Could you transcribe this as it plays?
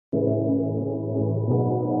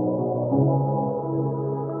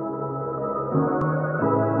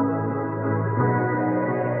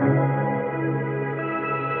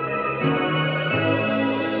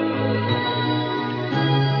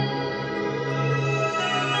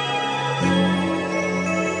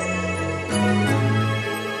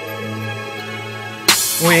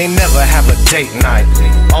We ain't never have a date night.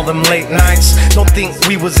 All them late nights, don't think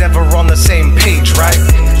we was ever on the same page, right?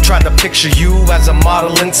 Tried to picture you as a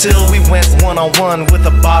model until we went one-on-one with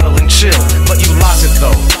a bottle and chill. But you lost it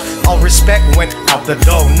though. All respect went out the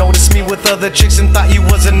door. Noticed me with other chicks and thought you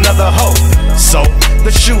was another hoe. So,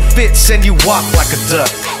 the shoe fits and you walk like a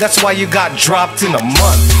duck. That's why you got dropped in a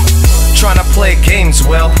month. Tryna play games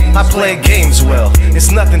well, I play games well.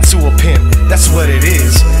 It's nothing to a pimp, that's what it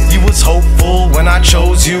is. You was hopeful when I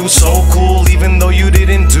chose you, so cool, even though you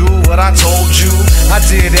didn't do what I told you. I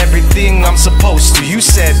did everything I'm supposed to. You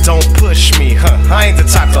said don't push me, I ain't the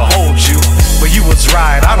type to hold you. But you was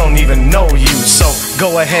right, I don't even know you. So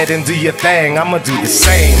go ahead and do your thing, I'ma do the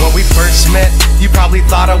same. When we first met, you probably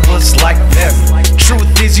thought I was like them.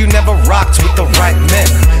 Truth is you never rocked with the right men.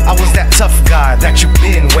 I was that tough guy that you've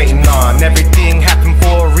been waiting on. Everything happened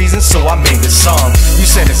for a reason, so I made this song. You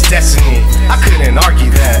said it's destiny, I couldn't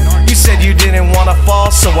argue that. You said you didn't wanna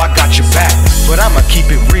fall, so I got your back. But I'ma keep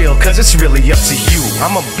it real, cause it's really up to you.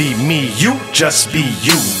 I'ma be me, you just be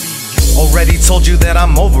you. Already told you that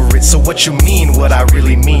I'm over it, so what you mean what I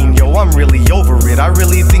really mean? Yo, I'm really over it. I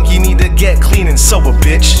really think you need to get clean and sober,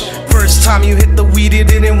 bitch. First time you hit the weed, you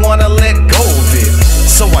didn't wanna let go of it.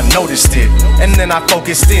 So I noticed it, and then I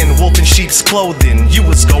focused in. Wolf in sheep's clothing, you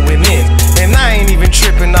was going in. And I ain't even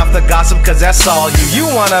tripping off the gossip, cause that's all you. You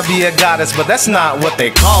wanna be a goddess, but that's not what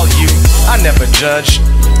they call you. I never judge,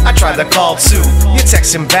 I tried to call too. You're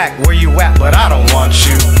texting back, where you at, but I don't want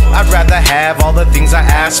you. I'd rather have all the things I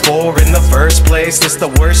asked for in the first place. It's the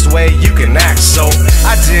worst way you can act, so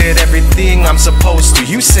I did everything I'm supposed to.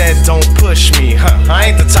 You said don't push me,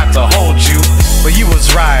 I ain't the type to hold you. But you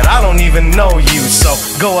was right, I don't even know you. So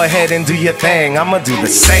go ahead and do your thing, I'ma do the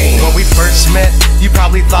same. When we first met, you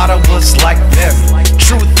probably thought I was like them.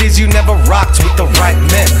 Truth is you never rocked with the right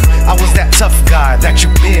men. I was that tough guy that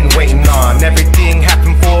you've been waiting on. Everything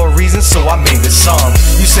happened for a reason, so I made this song.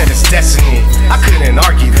 You said it's destiny, I couldn't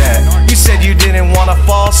argue that. You said you didn't wanna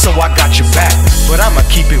fall, so I got your back. But I'ma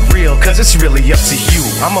keep it real, cause it's really up to you.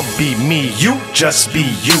 I'ma be me, you just be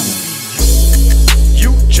you.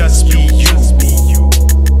 You just be you.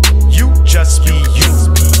 You just be you.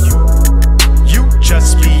 You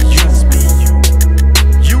just be you.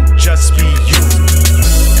 You just be you.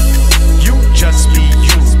 You just be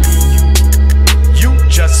you. You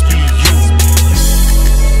just be you.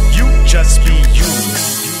 You just be you.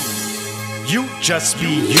 You just be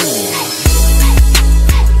you.